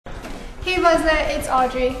Hey Buzznet, it's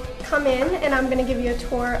Audrey. Come in and I'm gonna give you a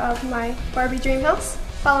tour of my Barbie dream house.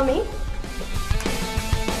 Follow me.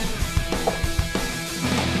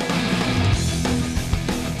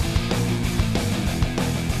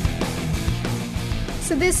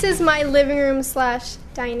 So this is my living room slash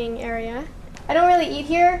dining area. I don't really eat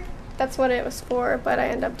here. That's what it was for, but I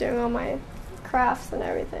end up doing all my crafts and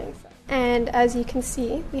everything. And as you can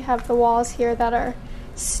see, we have the walls here that are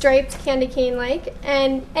striped candy cane-like,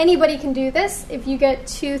 and anybody can do this if you get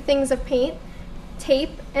 2 things of paint,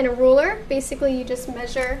 tape, and a ruler. Basically, you just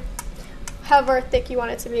measure however thick you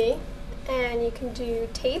want it to be, and you can do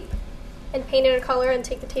tape and paint it a color and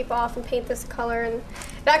take the tape off and paint this color. And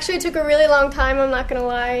it actually took a really long time, I'm not gonna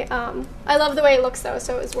lie. I love the way it looks though,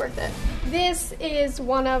 so it was worth it. This is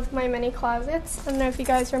one of my many closets. I don't know if you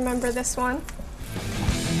guys remember this one.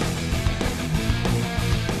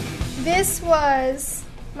 This was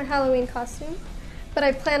my Halloween costume, but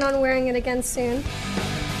I plan on wearing it again soon.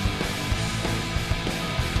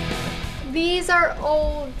 These are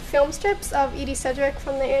old film strips of Edie Sedgwick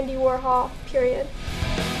from the Andy Warhol period.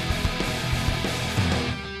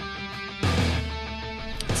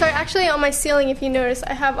 So actually on my ceiling, if you notice,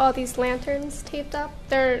 I have all these lanterns taped up.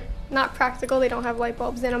 They're not practical, they don't have light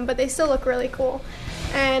bulbs in them, but they still look really cool.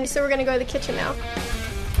 And so we're gonna go to the kitchen now.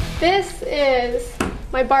 This is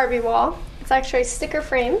my Barbie wall. It's actually sticker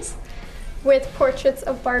frames with portraits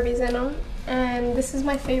of Barbies in them. And this is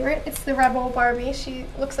my favorite. It's the Rebel Barbie. She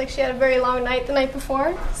looks like she had a very long night the night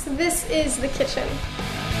before. So this is the kitchen.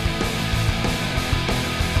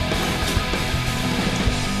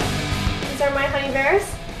 These are my honey bears.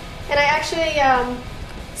 And I actually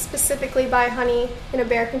specifically buy honey in a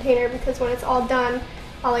bear container because when it's all done,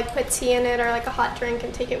 I'll like put tea in it or like a hot drink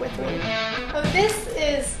and take it with me. Oh, this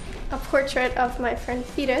is a portrait of my friend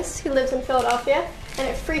Fetus, who lives in Philadelphia, and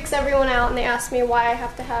it freaks everyone out and they ask me why I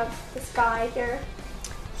have to have this guy here.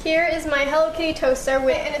 Here is my Hello Kitty toaster,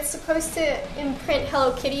 and it's supposed to imprint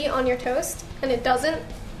Hello Kitty on your toast, and it doesn't.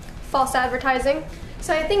 False advertising.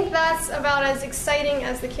 So I think that's about as exciting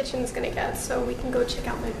as the kitchen's gonna get, so we can go check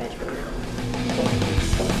out my bedroom now.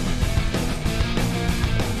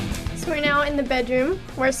 So we're now in the bedroom,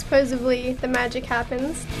 where supposedly the magic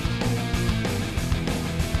happens.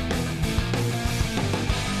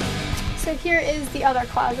 So here is the other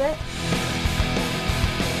closet.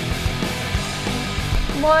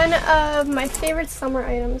 One of my favorite summer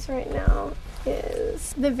items right now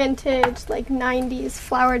is the vintage like 90s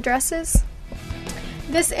flower dresses.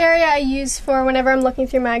 This area I use for whenever I'm looking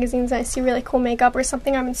through magazines and I see really cool makeup or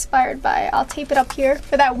something I'm inspired by. I'll tape it up here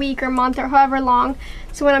for that week or month or however long,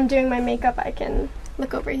 so when I'm doing my makeup I can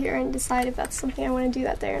look over here and decide if that's something I want to do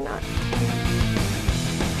that day or not.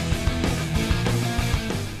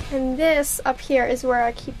 And this up here is where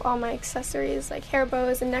I keep all my accessories, like hair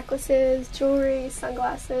bows and necklaces, jewelry,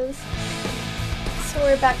 sunglasses. So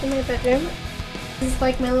we're back in my bedroom. This is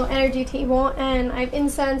like my little energy table, and I have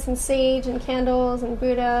incense and sage and candles and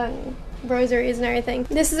Buddha and rosaries and everything.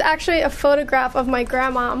 This is actually a photograph of my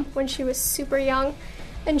grandmom when she was super young,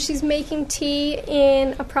 and she's making tea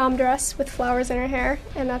in a prom dress with flowers in her hair,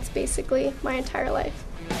 and that's basically my entire life.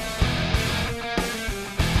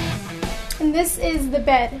 And this is the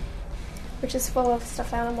bed, which is full of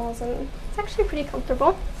stuffed animals, and it's actually pretty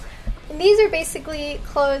comfortable. And these are basically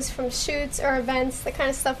clothes from shoots or events, the kind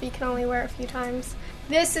of stuff you can only wear a few times.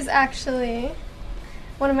 This is actually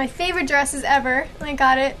one of my favorite dresses ever. I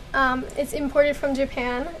got it. It's imported from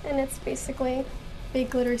Japan, and it's basically big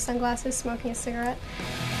glittery sunglasses, smoking a cigarette.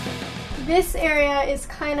 This area is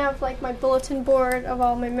kind of like my bulletin board of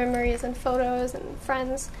all my memories and photos and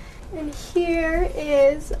friends. And here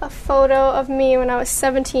is a photo of me when I was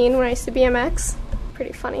 17 when I used to BMX.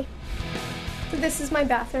 Pretty funny. So this is my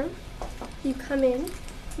bathroom. You come in,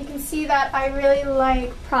 you can see that I really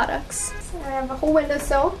like products. So I have a whole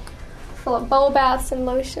windowsill full of bubble baths and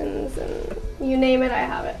lotions and you name it, I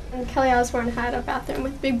have it. And Kelly Osbourne had a bathroom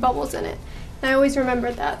with big bubbles in it. And I always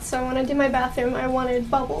remembered that. So when I did my bathroom, I wanted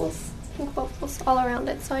bubbles, pink bubbles all around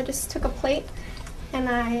it. So I just took a plate and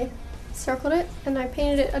I circled it, and I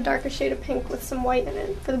painted it a darker shade of pink with some white in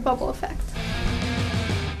it for the bubble effect.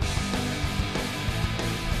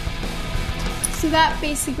 So that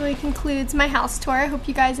basically concludes my house tour. I hope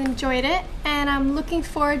you guys enjoyed it, and I'm looking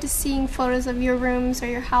forward to seeing photos of your rooms or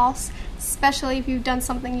your house, especially if you've done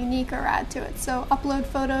something unique or add to it. So upload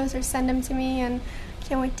photos or send them to me, and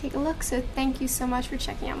can't wait to take a look. So thank you so much for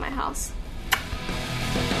checking out my house.